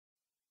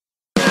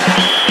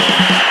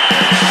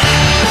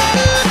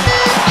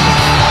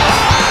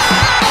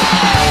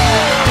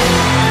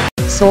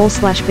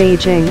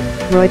Seoul/Beijing,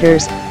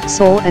 Reuters.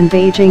 Seoul and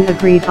Beijing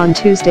agreed on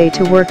Tuesday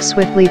to work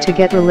swiftly to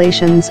get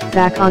relations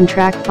back on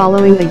track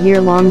following a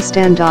year-long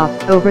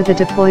standoff over the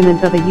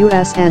deployment of a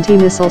U.S.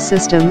 anti-missile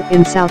system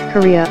in South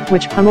Korea,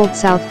 which pummeled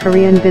South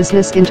Korean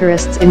business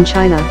interests in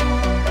China.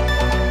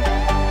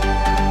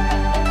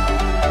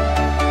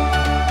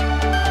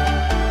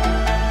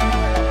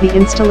 The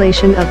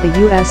installation of the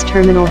U.S.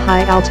 Terminal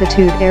High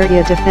Altitude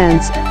Area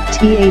Defense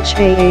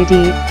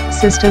 (THAAD)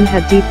 system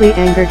had deeply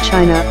angered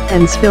China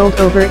and spilled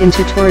over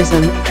into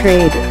tourism,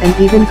 trade, and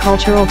even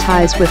cultural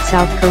ties with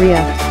South Korea.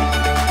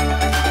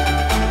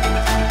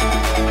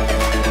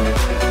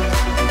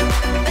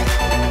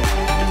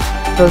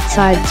 Both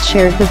sides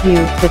shared the view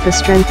that the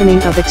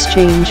strengthening of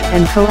exchange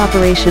and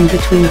cooperation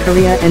between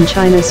Korea and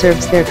China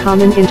serves their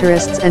common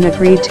interests and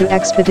agreed to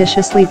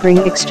expeditiously bring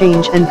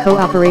exchange and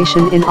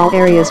cooperation in all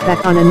areas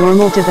back on a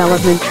normal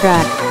development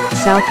track,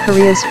 South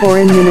Korea's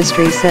foreign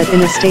ministry said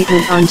in a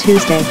statement on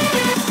Tuesday.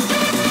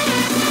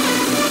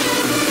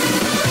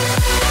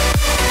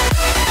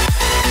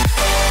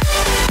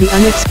 The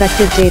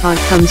unexpected date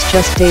comes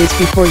just days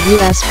before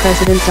U.S.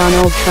 President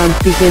Donald Trump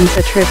begins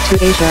a trip to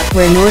Asia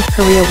where North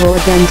Korea will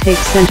again take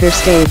center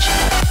stage.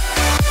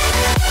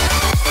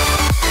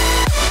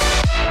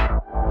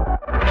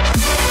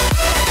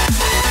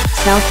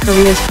 South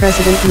Korea's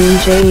President Moon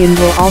Jae-in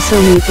will also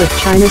meet with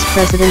China's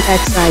President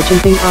Xi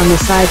Jinping on the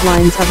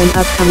sidelines of an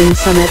upcoming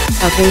summit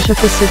of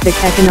Asia-Pacific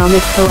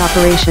Economic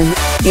Cooperation,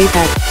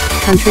 APEC,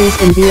 countries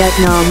in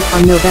Vietnam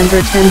on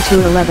November 10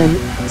 to 11,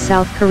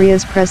 South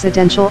Korea's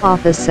presidential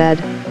office said.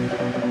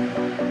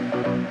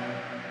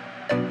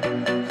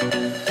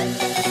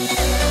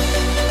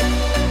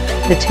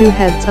 The two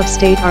heads of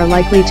state are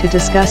likely to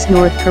discuss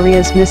North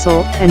Korea's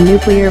missile and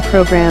nuclear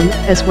program,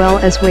 as well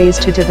as ways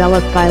to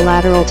develop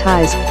bilateral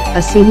ties,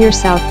 a senior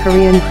South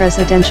Korean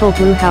presidential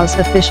Blue House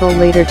official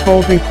later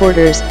told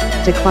reporters,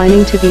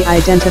 declining to be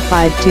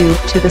identified due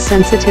to the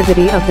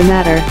sensitivity of the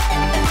matter.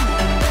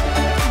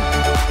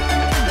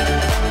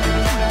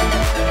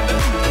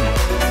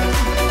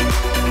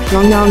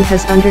 Pyongyang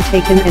has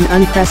undertaken an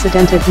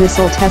unprecedented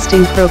missile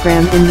testing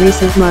program in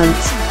recent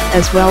months,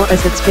 as well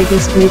as its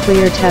biggest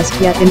nuclear test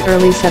yet in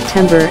early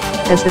September,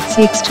 as it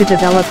seeks to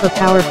develop a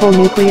powerful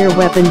nuclear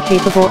weapon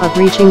capable of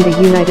reaching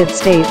the United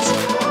States.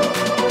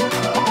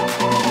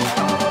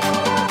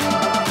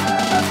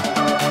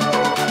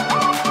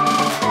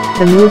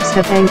 The moves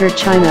have angered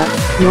China,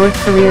 North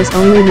Korea's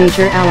only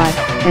major ally,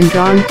 and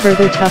drawn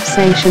further tough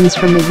sanctions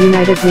from the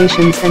United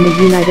Nations and the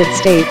United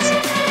States.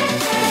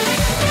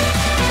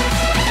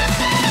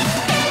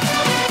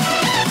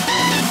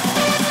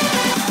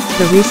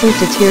 The recent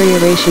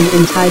deterioration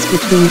in ties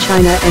between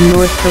China and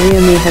North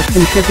Korea may have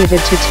contributed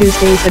to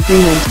Tuesday's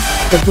agreement,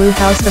 the Blue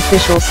House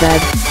official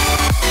said.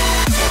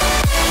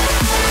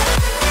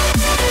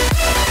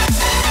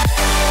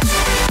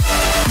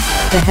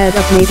 The head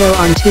of NATO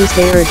on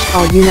Tuesday urged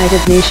all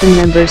United Nations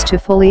members to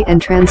fully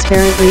and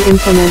transparently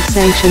implement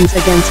sanctions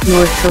against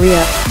North Korea,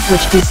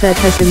 which he said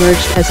has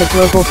emerged as a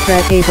global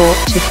threat able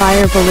to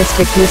fire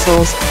ballistic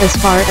missiles as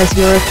far as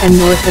Europe and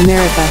North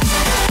America.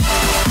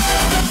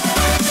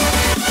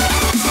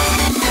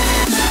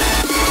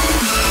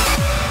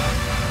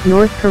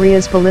 North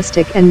Korea's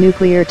ballistic and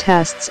nuclear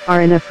tests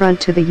are an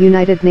affront to the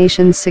United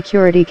Nations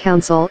Security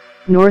Council,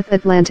 North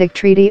Atlantic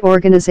Treaty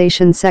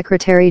Organization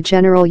Secretary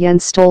General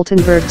Jens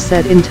Stoltenberg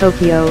said in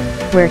Tokyo,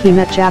 where he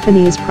met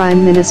Japanese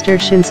Prime Minister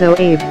Shinzo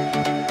Abe.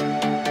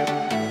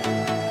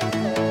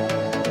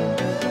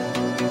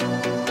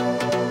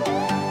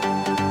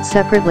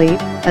 Separately,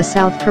 a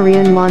South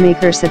Korean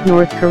lawmaker said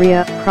North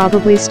Korea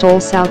probably stole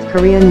South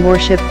Korean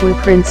warship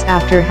blueprints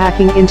after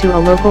hacking into a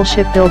local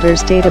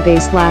shipbuilder's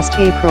database last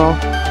April.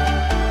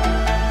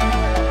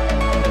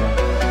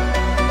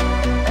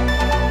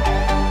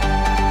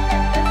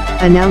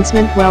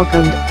 Announcement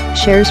welcomed,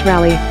 shares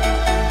rally.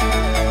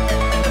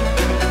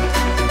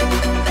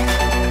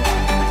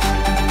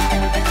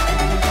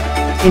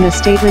 In a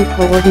statement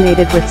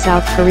coordinated with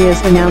South Korea's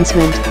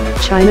announcement,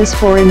 China's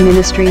foreign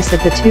ministry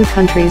said the two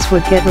countries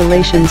would get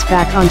relations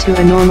back onto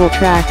a normal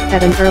track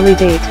at an early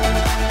date.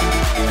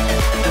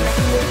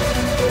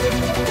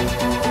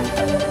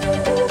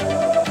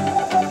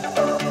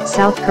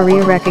 South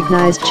Korea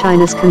recognized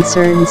China's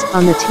concerns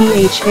on the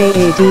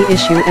THAAD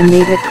issue and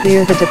made it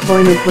clear the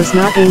deployment was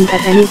not aimed at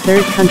any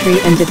third country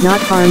and did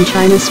not harm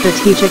China's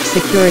strategic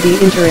security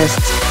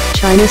interests,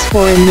 China's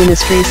foreign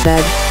ministry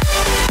said.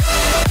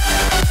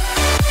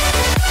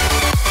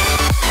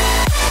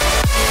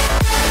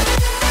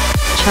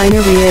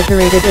 China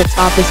reiterated its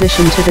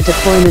opposition to the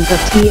deployment of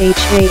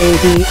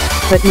THAAD,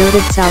 but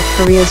noted South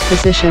Korea's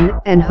position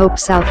and hoped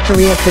South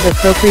Korea could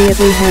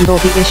appropriately handle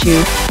the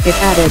issue, it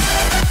added.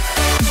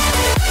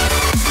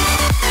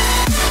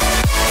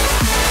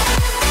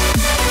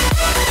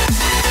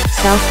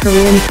 South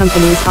Korean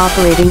companies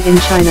operating in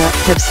China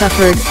have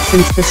suffered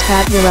since the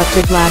spat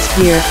erupted last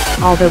year,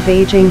 although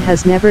Beijing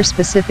has never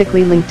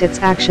specifically linked its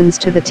actions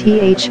to the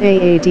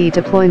THAAD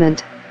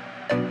deployment.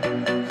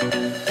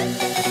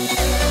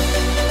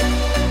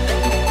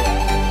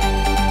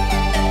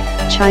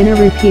 China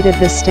repeated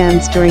this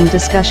stance during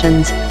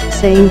discussions,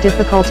 saying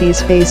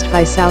difficulties faced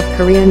by South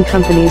Korean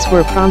companies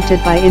were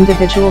prompted by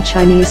individual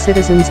Chinese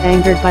citizens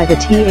angered by the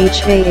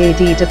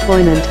THAAD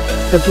deployment,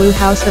 the Blue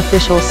House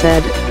official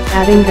said,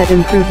 adding that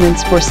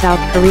improvements for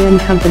South Korean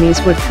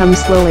companies would come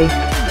slowly.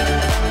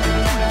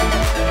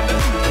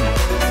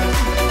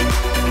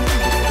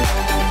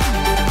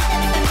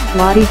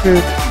 Lotte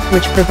Group,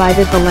 which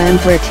provided the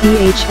land where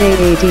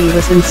THAAD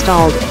was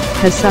installed,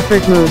 has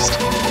suffered most.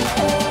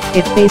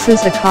 It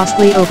faces a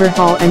costly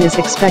overhaul and is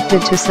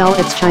expected to sell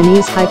its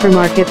Chinese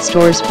hypermarket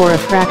stores for a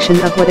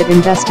fraction of what it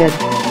invested.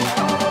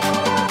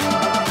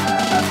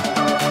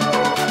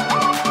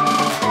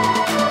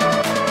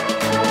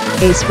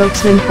 A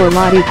spokesman for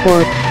Lotte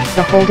Corp,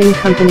 the holding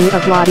company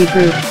of Lotte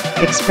Group,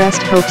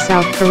 expressed hope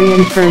South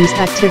Korean firms'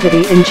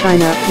 activity in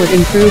China would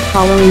improve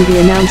following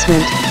the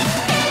announcement.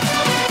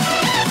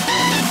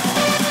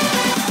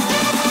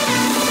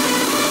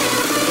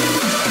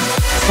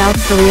 South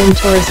Korean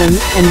tourism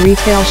and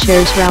retail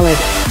shares rallied,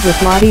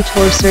 with Lotte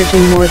Tour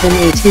surging more than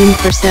 18%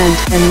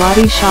 and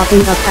Lotte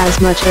Shopping up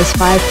as much as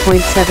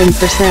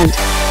 5.7%.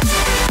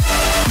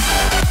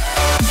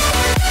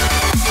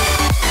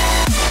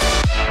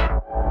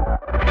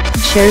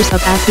 Shares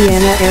of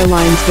Asiana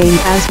Airlines gained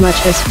as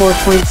much as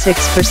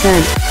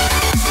 4.6%.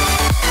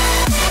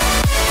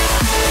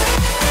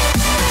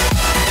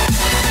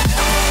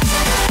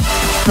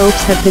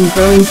 Hopes have been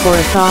growing for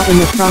a thaw in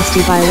the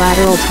frosty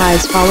bilateral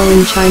ties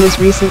following China's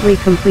recently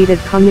completed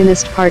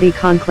Communist Party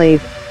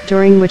conclave,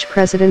 during which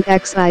President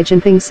Xi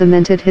Jinping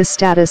cemented his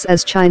status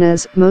as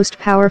China's most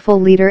powerful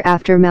leader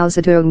after Mao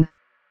Zedong.